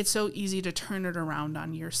 It's so easy to turn it around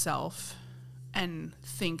on yourself and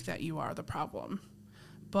think that you are the problem.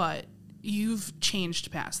 But you've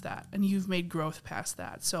changed past that, and you've made growth past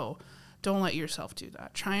that. So don't let yourself do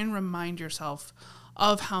that. Try and remind yourself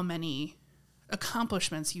of how many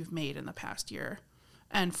accomplishments you've made in the past year,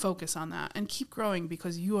 and focus on that, and keep growing,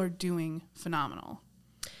 because you are doing phenomenal.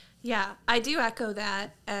 Yeah, I do echo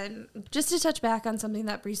that. And just to touch back on something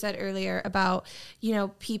that Brie said earlier about,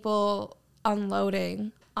 people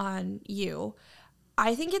unloading on you,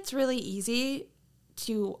 I think it's really easy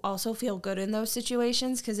to also feel good in those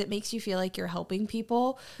situations, because it makes you feel like you're helping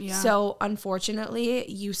people. Yeah. So unfortunately,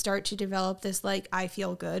 you start to develop this, I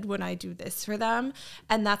feel good when I do this for them.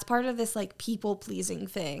 And that's part of this people pleasing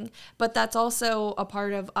thing. But that's also a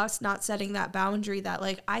part of us not setting that boundary that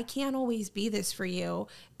I can't always be this for you.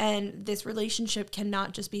 And this relationship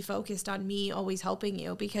cannot just be focused on me always helping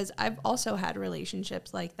you, because I've also had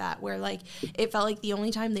relationships like that where it felt like the only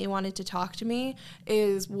time they wanted to talk to me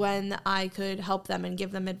is when I could help them and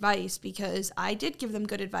give them advice, because I did give them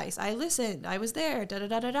good advice. I listened. I was there,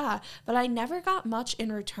 but I never got much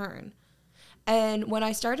in return. And when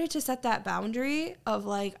I started to set that boundary of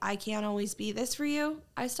like, I can't always be this for you,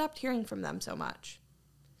 I stopped hearing from them so much.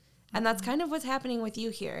 And that's kind of what's happening with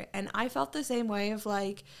you here. And I felt the same way of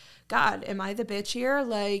like, God, am I the bitch here?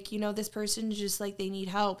 Like, you know, this person's just like, they need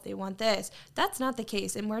help. They want this. That's not the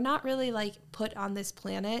case. And we're not really like put on this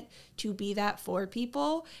planet to be that for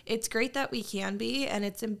people. It's great that we can be.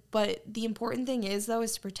 But the important thing is though,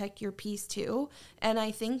 is to protect your peace too. And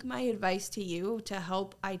I think my advice to you to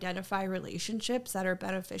help identify relationships that are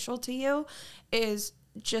beneficial to you is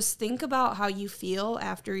just think about how you feel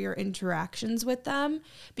after your interactions with them,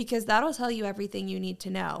 because that'll tell you everything you need to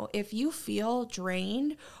know. If you feel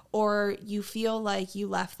drained or you feel like you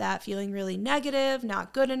left that feeling really negative,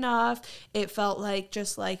 not good enough, it felt like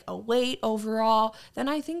just like a weight overall, then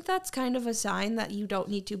I think that's kind of a sign that you don't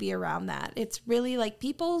need to be around that. It's really like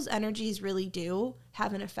people's energies really do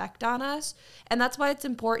have an effect on us. And that's why it's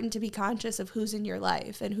important to be conscious of who's in your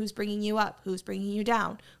life and who's bringing you up, who's bringing you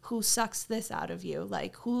down, who sucks this out of you,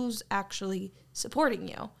 like who's actually supporting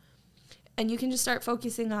you. And you can just start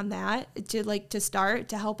focusing on that to start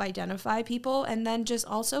to help identify people, and then just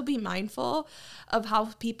also be mindful of how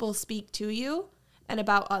people speak to you and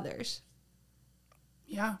about others.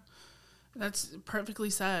 Yeah, that's perfectly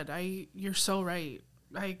said. You're so right.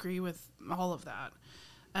 I agree with all of that.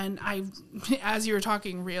 And I, as you were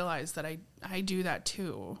talking, realized that I do that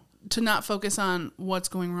too. To not focus on what's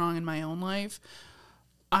going wrong in my own life,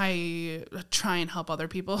 I try and help other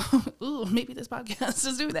people. Ooh, maybe this podcast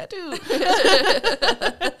is doing that too.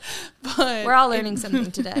 But we're all learning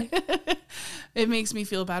something today. It makes me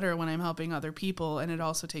feel better when I'm helping other people, and it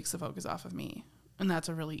also takes the focus off of me. And that's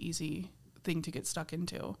a really easy thing to get stuck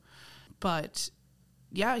into. But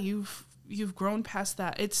yeah, you've grown past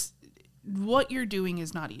that. It's what you're doing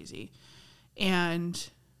is not easy. And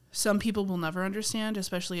some people will never understand,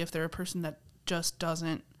 especially if they're a person that just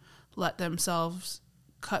doesn't let themselves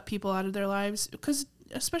cut people out of their lives, because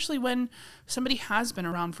especially when somebody has been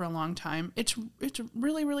around for a long time, it's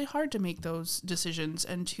really, really hard to make those decisions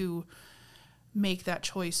and to make that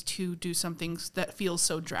choice to do something that feels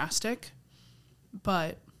so drastic.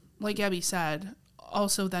 But like Abby said,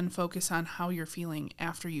 also then focus on how you're feeling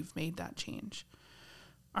after you've made that change.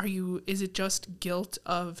 Is it just guilt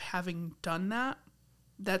of having done that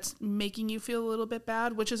that's making you feel a little bit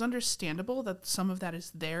bad, which is understandable that some of that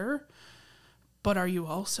is there. But are you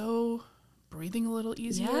also breathing a little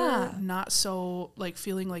easier? Yeah. Not so like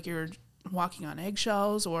feeling like you're walking on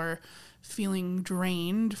eggshells or feeling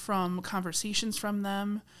drained from conversations from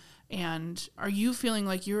them? And are you feeling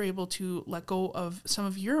like you're able to let go of some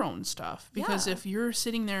of your own stuff? Because if you're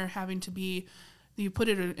sitting there having to be, you put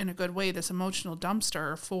it in a good way, this emotional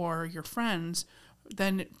dumpster for your friends,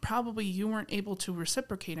 then probably you weren't able to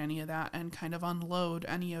reciprocate any of that and kind of unload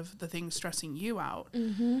any of the things stressing you out.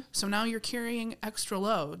 Mm-hmm. So now you're carrying extra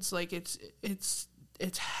loads. Like it's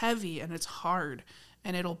heavy and it's hard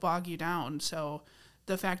and it'll bog you down. So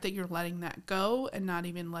the fact that you're letting that go and not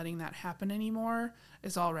even letting that happen anymore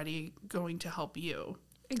is already going to help you.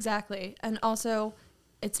 Exactly. And also,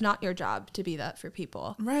 it's not your job to be that for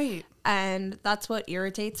people. Right. And that's what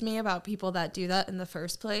irritates me about people that do that in the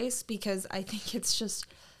first place, because I think it's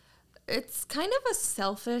kind of a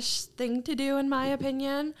selfish thing to do, in my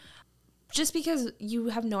opinion, just because you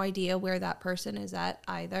have no idea where that person is at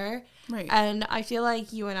either. Right. And I feel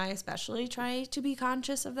like you and I especially try to be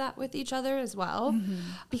conscious of that with each other as well,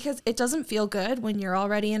 because it doesn't feel good when you're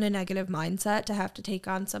already in a negative mindset to have to take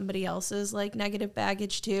on somebody else's like negative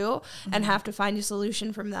baggage too, and have to find a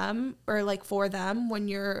solution from them or like for them when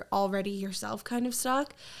you're already yourself kind of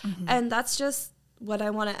stuck. And that's just what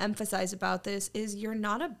I want to emphasize about this is you're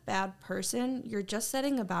not a bad person. You're just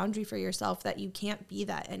setting a boundary for yourself that you can't be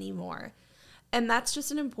that anymore. And that's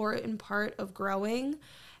just an important part of growing.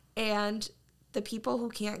 And the people who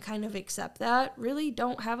can't kind of accept that really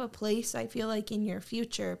don't have a place, I feel like, in your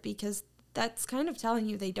future, because that's kind of telling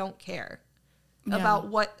you they don't care about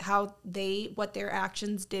what their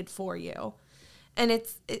actions did for you. And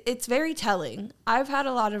it's very telling. I've had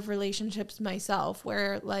a lot of relationships myself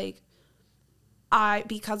where like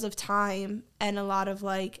because of time and a lot of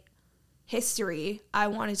like history, I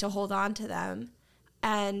wanted to hold on to them,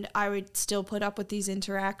 and I would still put up with these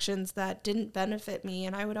interactions that didn't benefit me,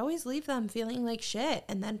 and I would always leave them feeling like shit.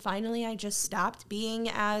 And then finally I just stopped being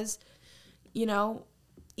as,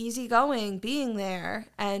 easygoing, being there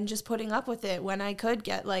and just putting up with it when I could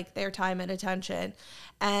get like their time and attention,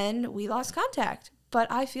 and we lost contact.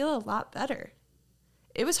 But I feel a lot better.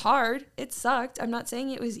 It was hard. It sucked. I'm not saying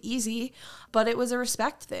it was easy, but it was a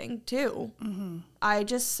respect thing too. I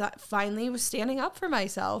just finally was standing up for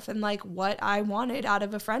myself and like what I wanted out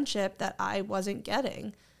of a friendship that I wasn't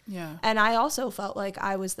getting. Yeah. And I also felt like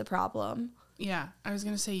I was the problem. Yeah. I was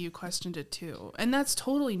going to say you questioned it too. And that's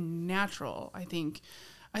totally natural, I think.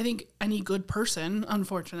 I think any good person,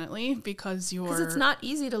 unfortunately, because it's not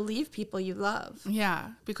easy to leave people you love.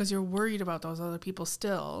 Yeah, because you're worried about those other people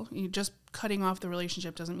still. You just cutting off the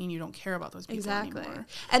relationship doesn't mean you don't care about those people anymore.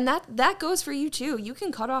 And that goes for you too. You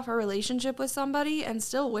can cut off a relationship with somebody and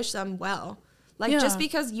still wish them well. Like, just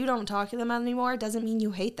because you don't talk to them anymore doesn't mean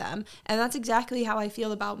you hate them. And that's exactly how I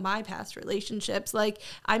feel about my past relationships. Like,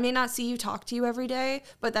 I may not see you talk to you every day,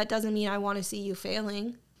 but that doesn't mean I want to see you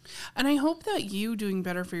failing. And I hope that you doing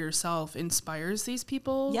better for yourself inspires these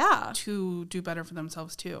people to do better for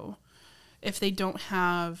themselves too. If they don't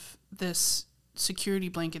have this security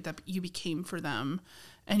blanket that you became for them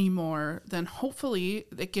anymore, then hopefully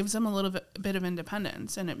it gives them a little bit of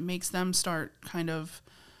independence, and it makes them start kind of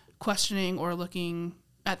questioning or looking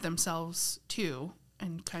at themselves too,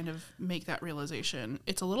 and kind of make that realization.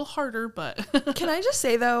 It's a little harder, but... Can I just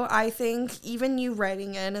say, though, I think even you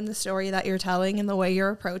writing in the story that you're telling and the way you're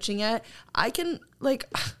approaching it, I don't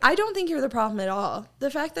think you're the problem at all. The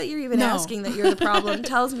fact that you're even asking that you're the problem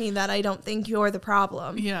tells me that I don't think you're the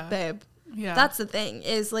problem, babe. Yeah. That's the thing,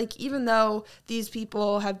 is, like, even though these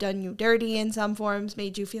people have done you dirty in some forms,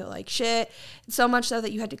 made you feel like shit, so much so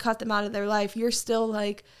that you had to cut them out of their life, you're still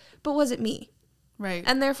like, but was it me? Right.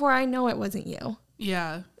 And therefore, I know it wasn't you.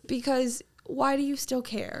 Yeah. Because why do you still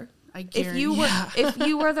care? I guarantee if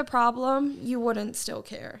you were the problem, you wouldn't still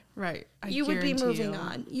care. Right. You would be moving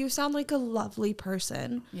on. You sound like a lovely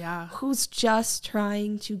person. Yeah. Who's just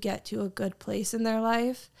trying to get to a good place in their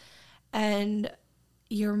life, and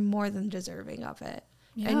you're more than deserving of it.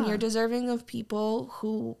 Yeah. And you're deserving of people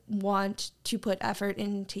who want to put effort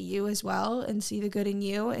into you as well, and see the good in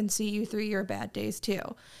you, and see you through your bad days too.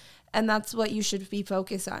 And that's what you should be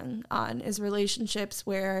focused on is relationships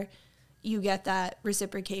where you get that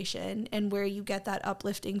reciprocation and where you get that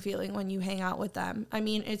uplifting feeling when you hang out with them. I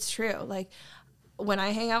mean, it's true. Like, when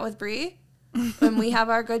I hang out with Bree, when we have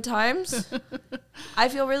our good times, I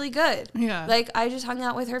feel really good. Yeah. Like, I just hung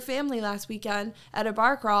out with her family last weekend at a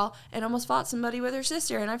bar crawl and almost fought somebody with her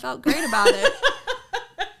sister, and I felt great about it.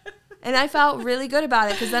 And I felt really good about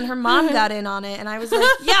it, because then her mom got in on it, and I was like,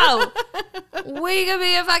 yo, we could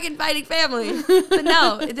be a fucking fighting family. But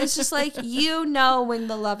no, it's just like, you know when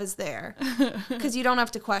the love is there, because you don't have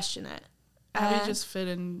to question it. Abby just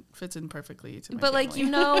fits in perfectly to my But family. like, you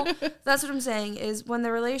know, that's what I'm saying, is when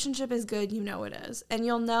the relationship is good, you know it is. And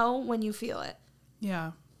you'll know when you feel it.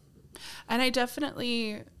 Yeah. And I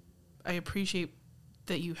appreciate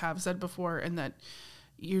that you have said before, and that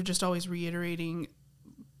you're just always reiterating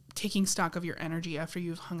taking stock of your energy after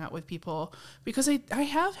you've hung out with people, because I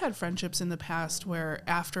have had friendships in the past where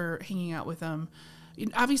after hanging out with them,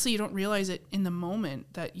 obviously you don't realize it in the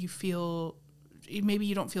moment that you feel, maybe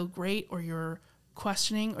you don't feel great, or you're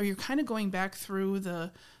questioning, or you're kind of going back through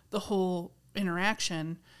the whole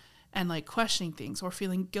interaction and like questioning things, or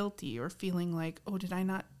feeling guilty, or feeling like, oh, did I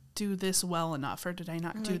not do this well enough, or did I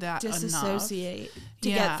not do that enough? Disassociate to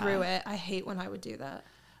get through it. I hate when I would do that.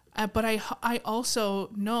 But I also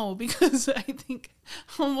know, because I think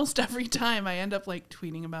almost every time I end up like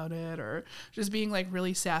tweeting about it, or just being like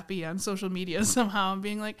really sappy on social media somehow, and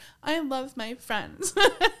being like, I love my friends.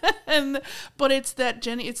 But it's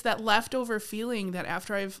that leftover feeling that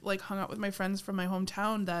after I've like hung out with my friends from my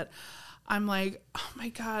hometown, that I'm like, oh my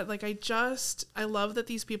God, like I love that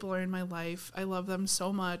these people are in my life. I love them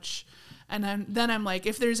so much. And then I'm like,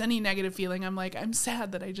 if there's any negative feeling, I'm like, I'm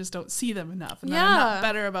sad that I just don't see them enough. And then I'm not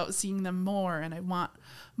better about seeing them more. And I want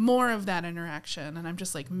more of that interaction. And I'm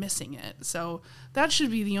just like missing it. So that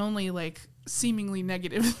should be the only like seemingly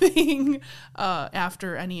negative thing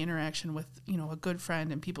after any interaction with, you know, a good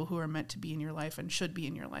friend and people who are meant to be in your life and should be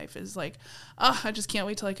in your life, is like, oh, I just can't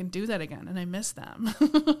wait till I can do that again. And I miss them.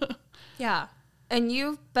 Yeah. And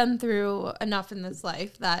you've been through enough in this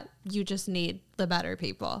life that you just need the better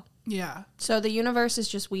people. Yeah. So the universe is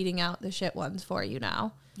just weeding out the shit ones for you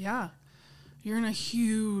now. Yeah. You're in a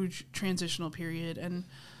huge transitional period, and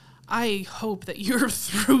I hope that you're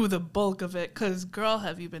through the bulk of it, because, girl,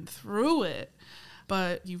 have you been through it.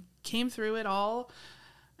 But you came through it all,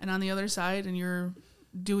 and on the other side, and you're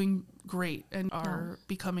doing great and are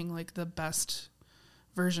becoming like the best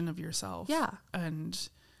version of yourself. Yeah. And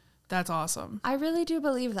that's awesome. I really do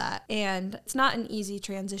believe that. And it's not an easy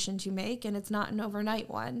transition to make, and it's not an overnight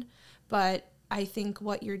one. But I think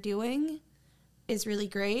what you're doing is really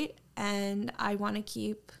great, and I want to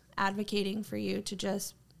keep advocating for you to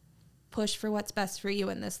just push for what's best for you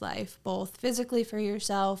in this life, both physically for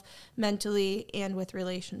yourself, mentally, and with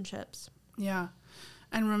relationships. Yeah.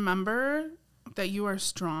 And remember that you are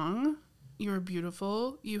strong. you're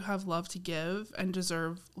beautiful, you have love to give, and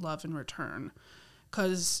deserve love in return.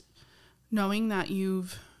 Because knowing that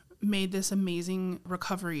you've made this amazing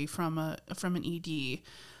recovery from an ED,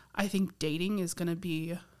 I think dating is going to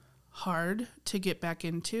be hard to get back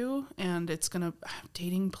into, and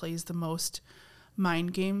dating plays the most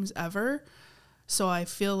mind games ever. So I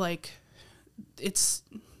feel like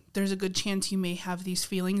there's a good chance you may have these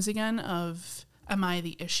feelings again of, am I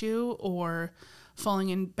the issue, or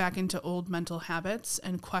falling back into old mental habits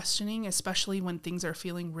and questioning, especially when things are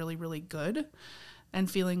feeling really, really good,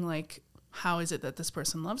 and feeling like, how is it that this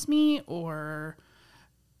person loves me, or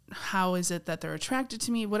how is it that they're attracted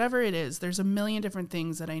to me? Whatever it is, there's a million different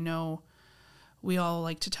things that I know we all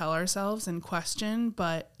like to tell ourselves and question,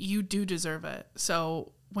 but you do deserve it.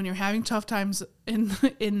 So when you're having tough times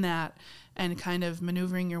in that and kind of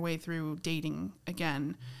maneuvering your way through dating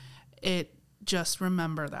again,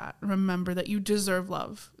 remember that you deserve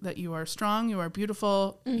love, that you are strong, you are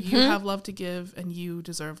beautiful, you have love to give, and you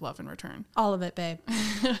deserve love in return. All of it, babe.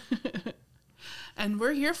 And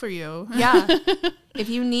we're here for you. Yeah. If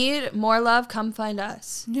you need more love, come find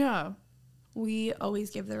us. Yeah. We always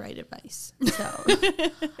give the right advice. So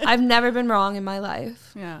I've never been wrong in my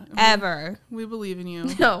life. Yeah. Ever. We believe in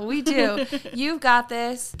you. No, we do. You've got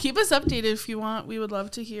this. Keep us updated if you want. We would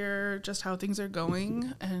love to hear just how things are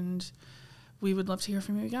going, and we would love to hear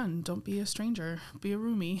from you again. Don't be a stranger. Be a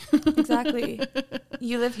roomie. Exactly.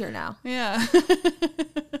 You live here now. Yeah.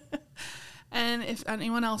 And if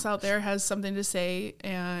anyone else out there has something to say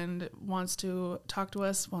and wants to talk to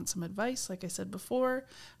us, wants some advice, like I said before,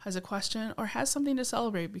 has a question, or has something to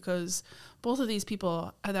celebrate, because both of these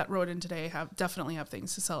people that wrote in today definitely have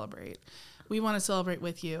things to celebrate. We want to celebrate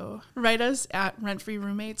with you. Write us at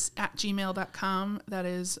rentfreeroommates@gmail.com. That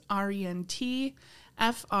is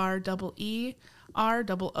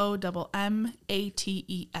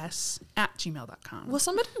RENTFREERMMATES@gmail.com. Will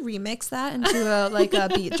somebody remix that into a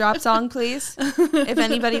beat drop song, please? If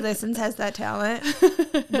anybody listens has that talent,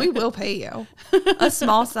 we will pay you a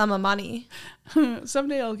small sum of money.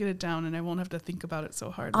 Someday I'll get it down and I won't have to think about it so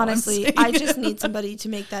hard. Honestly, I just need somebody to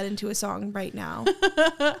make that into a song right now.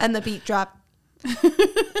 And the beat drop.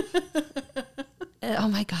 Oh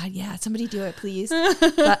my God, yeah. Somebody do it, please.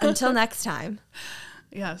 But until next time.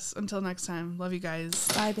 Yes, until next time. Love you guys.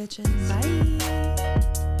 Bye, bitches.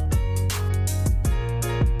 Bye.